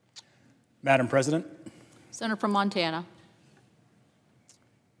Madam President. Senator from Montana.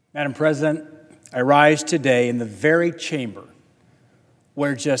 Madam President, I rise today in the very chamber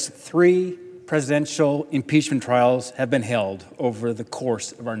where just 3 presidential impeachment trials have been held over the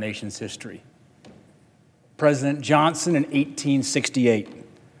course of our nation's history. President Johnson in 1868,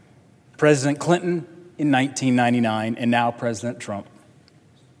 President Clinton in 1999, and now President Trump.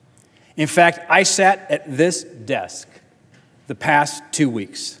 In fact, I sat at this desk the past 2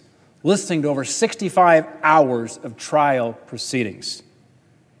 weeks, listening to over 65 hours of trial proceedings.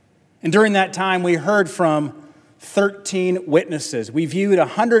 And during that time, we heard from 13 witnesses. We viewed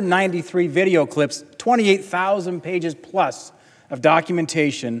 193 video clips, 28,000 pages plus of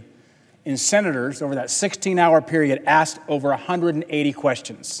documentation, and senators, over that 16-hour period, asked over 180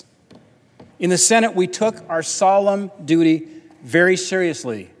 questions. In the Senate, we took our solemn duty very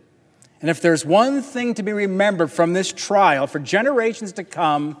seriously. And if there's one thing to be remembered from this trial for generations to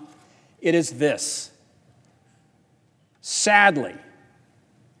come, it is this. Sadly,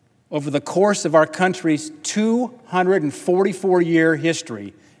 over the course of our country's 244-year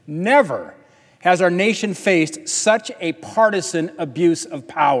history, never has our nation faced such a partisan abuse of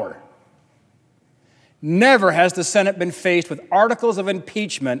power. Never has the Senate been faced with articles of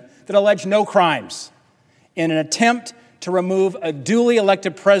impeachment that allege no crimes in an attempt to remove a duly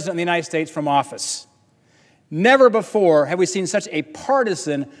elected president of the United States from office. Never before have we seen such a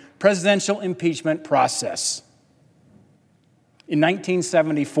partisan presidential impeachment process. In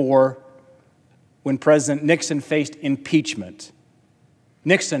 1974, when President Nixon faced impeachment,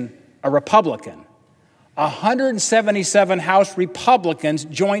 Nixon, a Republican, 177 House Republicans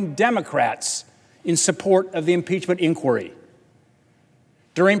joined Democrats in support of the impeachment inquiry.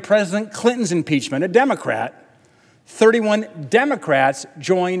 During President Clinton's impeachment, a Democrat, 31 Democrats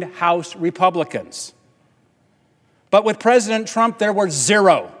joined House Republicans. But with President Trump, there were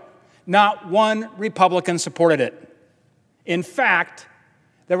 0. Not one Republican supported it. In fact,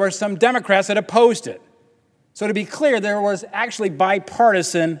 there were some Democrats that opposed it. So to be clear, there was actually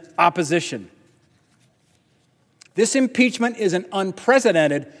bipartisan opposition. This impeachment is an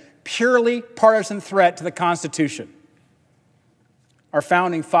unprecedented, purely partisan threat to the Constitution. Our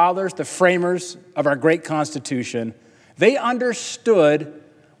founding fathers, the framers of our great Constitution, they understood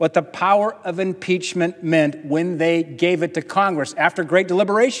what the power of impeachment meant when they gave it to Congress after great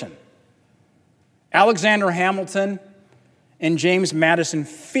deliberation. Alexander Hamilton and James Madison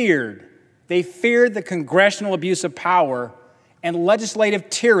feared the congressional abuse of power and legislative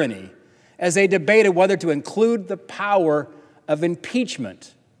tyranny as they debated whether to include the power of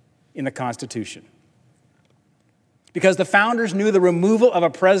impeachment in the Constitution. Because the founders knew the removal of a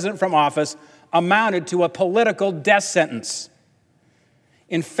president from office amounted to a political death sentence.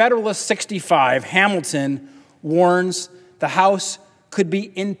 In Federalist 65, Hamilton warns the House could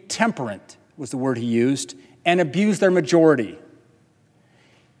be intemperate, was the word he used, and abuse their majority.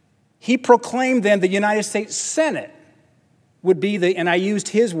 He proclaimed then the United States Senate would be the, and I used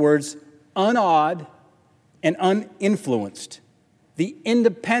his words, unawed and uninfluenced, the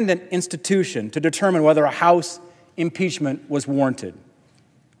independent institution to determine whether a House impeachment was warranted.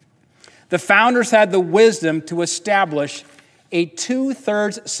 The founders had the wisdom to establish a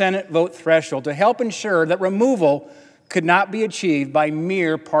 2/3 Senate vote threshold to help ensure that removal could not be achieved by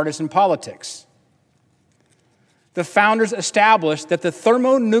mere partisan politics. The founders established that the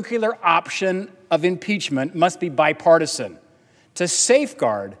thermonuclear option of impeachment must be bipartisan to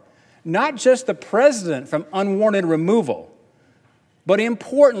safeguard not just the president from unwarranted removal, but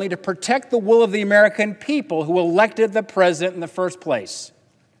importantly, to protect the will of the American people who elected the president in the first place.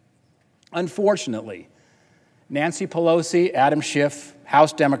 Unfortunately, Nancy Pelosi, Adam Schiff,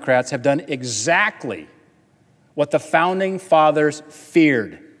 House Democrats have done exactly what the founding fathers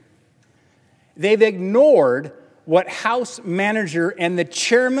feared. They've ignored what House manager and the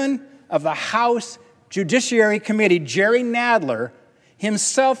chairman of the House Judiciary Committee, Jerry Nadler,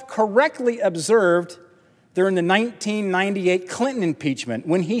 himself correctly observed during the 1998 Clinton impeachment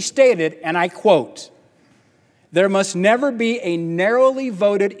when he stated, and I quote, "There must never be a narrowly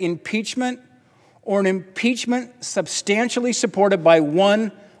voted impeachment or an impeachment substantially supported by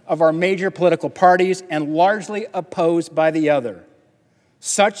one of our major political parties and largely opposed by the other.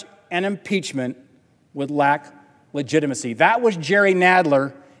 Such an impeachment would lack legitimacy." That was Jerry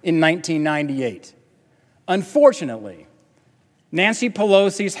Nadler in 1998. Unfortunately, Nancy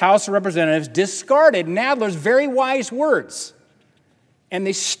Pelosi's House of Representatives discarded Nadler's very wise words, and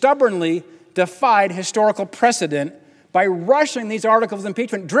they stubbornly defied historical precedent by rushing these articles of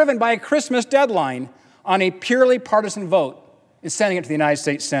impeachment, driven by a Christmas deadline, on a purely partisan vote and sending it to the United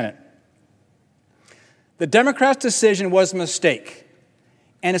States Senate. The Democrats' decision was a mistake.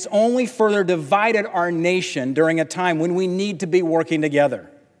 And it's only further divided our nation during a time when we need to be working together.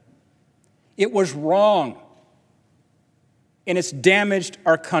 It was wrong, and it's damaged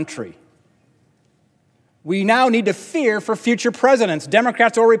our country. We now need to fear for future presidents,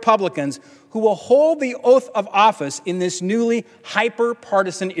 Democrats or Republicans, who will hold the oath of office in this newly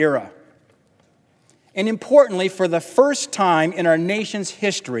hyper-partisan era. And importantly, for the first time in our nation's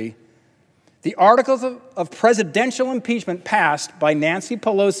history, the articles of presidential impeachment passed by Nancy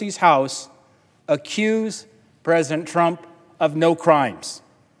Pelosi's House accuse President Trump of no crimes,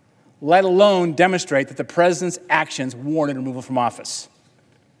 let alone demonstrate that the president's actions warranted removal from office.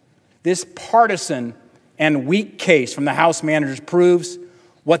 This partisan and weak case from the House managers proves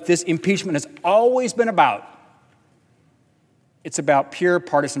what this impeachment has always been about. It's about pure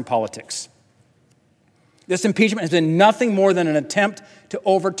partisan politics. This impeachment has been nothing more than an attempt to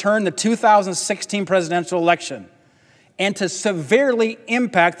overturn the 2016 presidential election and to severely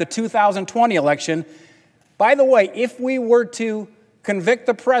impact the 2020 election. By the way, if we were to convict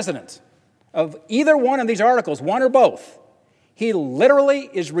the president of either one of these articles, one or both, he literally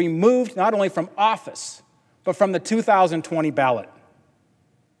is removed not only from office, but from the 2020 ballot.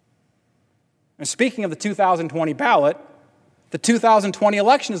 And speaking of the 2020 ballot, the 2020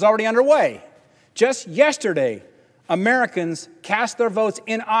 election is already underway. Just yesterday, Americans cast their votes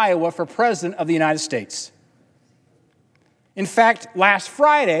in Iowa for President of the United States. In fact, last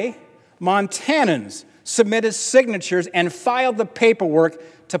Friday, Montanans submitted signatures and filed the paperwork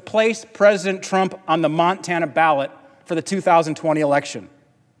to place President Trump on the Montana ballot for the 2020 election.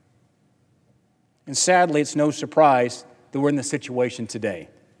 And sadly, it's no surprise that we're in this situation today.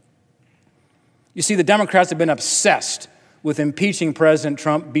 You see, the Democrats have been obsessed with impeaching President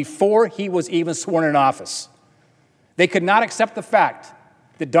Trump before he was even sworn in office. They could not accept the fact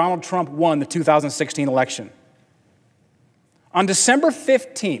that Donald Trump won the 2016 election. On December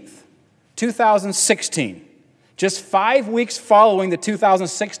 15th, 2016, just 5 weeks following the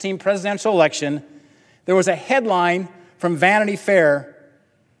 2016 presidential election, there was a headline from Vanity Fair,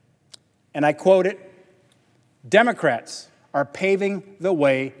 and I quote it, "Democrats are paving the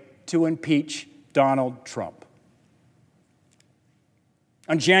way to impeach Donald Trump."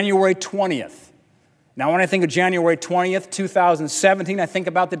 On January 20th, now when I think of January 20th, 2017, I think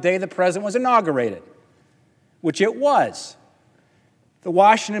about the day the president was inaugurated, which it was. The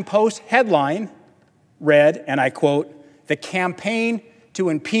Washington Post headline read, and I quote, "The campaign to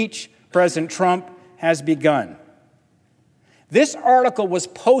impeach President Trump has begun." This article was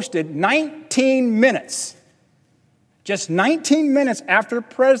posted 19 minutes, just 19 minutes after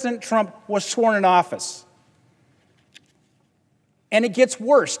President Trump was sworn in office. And it gets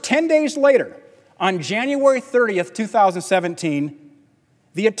worse. 10 days later, on January 30th, 2017,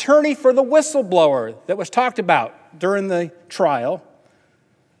 the attorney for the whistleblower that was talked about during the trial,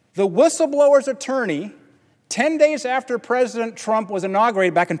 the whistleblower's attorney, 10 days after President Trump was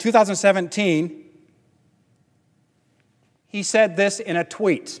inaugurated back in 2017, he said this in a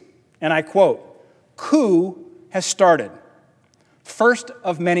tweet, and I quote, "Coup has started. First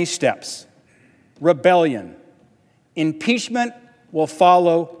of many steps. Rebellion. Impeachment will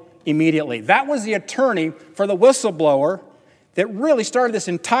follow immediately." That was the attorney for the whistleblower that really started this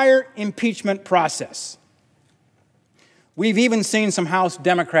entire impeachment process. We've even seen some House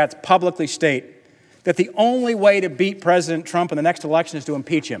Democrats publicly state that the only way to beat President Trump in the next election is to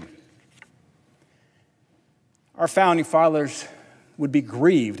impeach him. Our founding fathers would be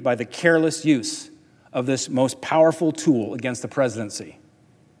grieved by the careless use of this most powerful tool against the presidency.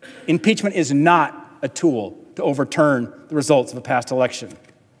 Impeachment is not a tool to overturn the results of a past election.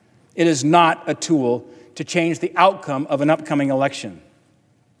 It is not a tool to change the outcome of an upcoming election.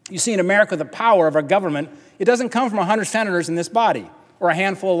 You see, in America, the power of our government, it doesn't come from 100 senators in this body or a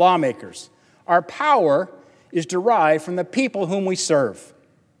handful of lawmakers. Our power is derived from the people whom we serve.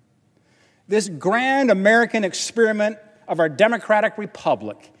 This grand American experiment of our democratic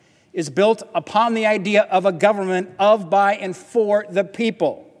republic is built upon the idea of a government of, by, and for the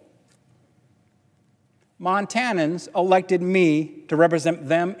people. Montanans elected me to represent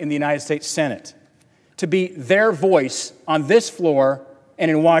them in the United States Senate, to be their voice on this floor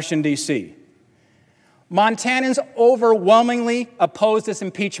and in Washington, D.C. Montanans overwhelmingly oppose this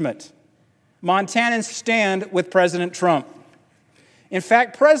impeachment. Montanans stand with President Trump. In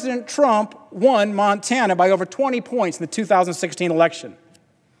fact, President Trump won Montana by over 20 points in the 2016 election.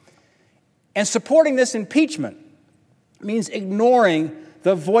 And supporting this impeachment means ignoring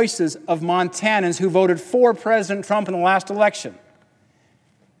the voices of Montanans who voted for President Trump in the last election.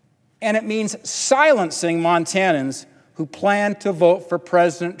 And it means silencing Montanans who plan to vote for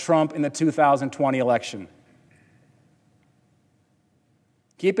President Trump in the 2020 election.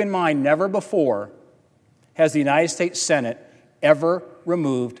 Keep in mind, never before has the United States Senate ever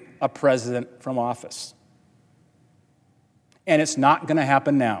removed a president from office. And it's not going to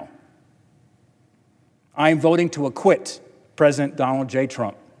happen now. I am voting to acquit President Donald J.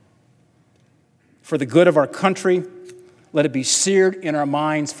 Trump. For the good of our country, let it be seared in our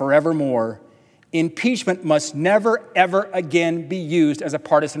minds forevermore. Impeachment must never, ever again be used as a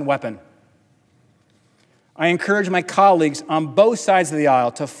partisan weapon. I encourage my colleagues on both sides of the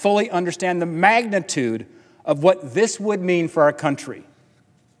aisle to fully understand the magnitude of what this would mean for our country.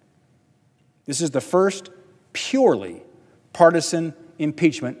 This is the first purely partisan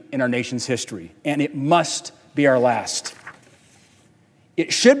impeachment in our nation's history, and it must be our last.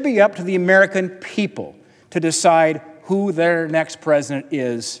 It should be up to the American people to decide who their next president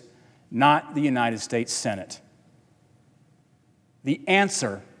is, not the United States Senate. The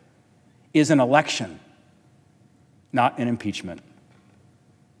answer is an election, not an impeachment.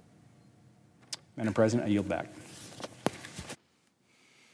 Madam President, I yield back.